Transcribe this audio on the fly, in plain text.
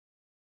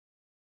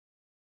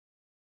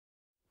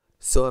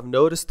So I've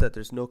noticed that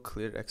there's no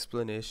clear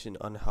explanation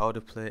on how to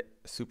play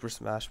Super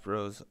Smash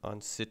Bros. On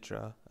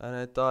Citra, and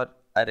I thought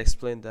I'd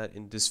explain that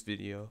in this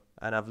video,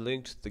 and I've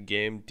linked the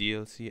game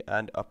DLC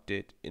and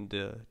update in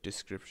the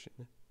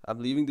description. I'm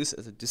leaving this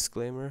as a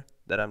disclaimer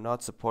that I'm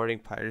not supporting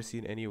piracy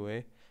in any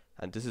way,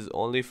 and this is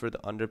only for the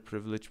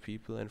underprivileged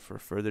people and for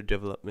further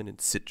development in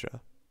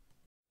Citra.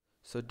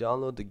 So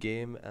download the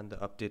game and the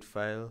update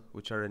file,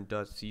 which are in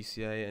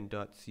 .cci and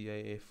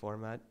 .cia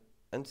format,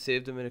 and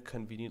save them in a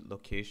convenient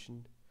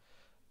location.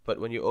 But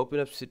when you open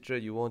up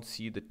Citra, you won't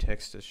see the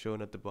text as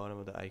shown at the bottom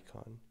of the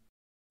icon.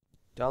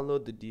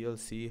 Download the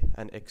DLC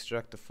and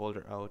extract the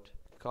folder out.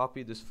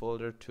 Copy this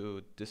folder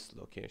to this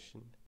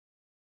location.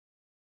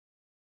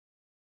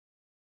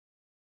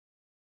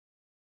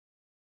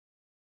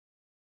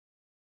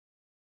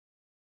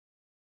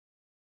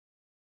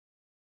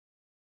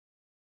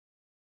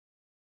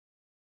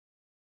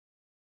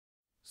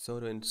 So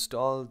to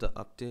install the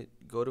update,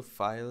 go to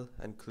File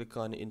and click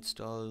on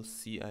Install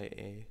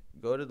CIA.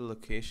 Go to the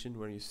location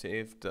where you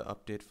saved the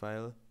update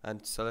file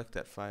and select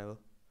that file.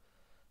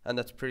 And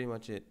that's pretty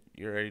much it.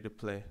 You're ready to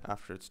play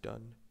after it's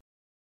done.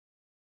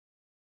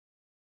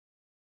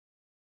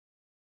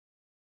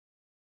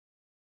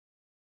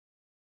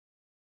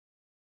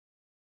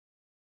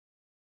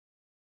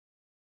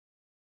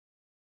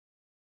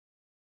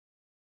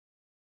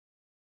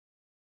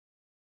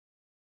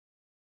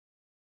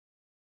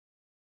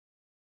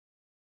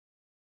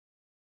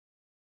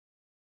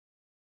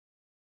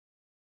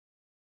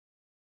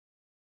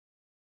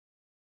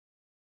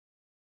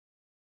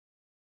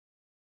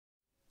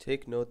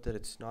 Take note that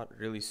it's not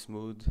really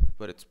smooth,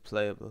 but it's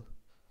playable.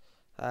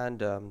 And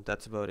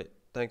that's about it.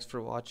 Thanks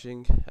for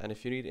watching, and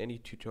if you need any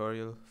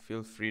tutorial,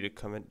 feel free to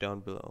comment down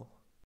below.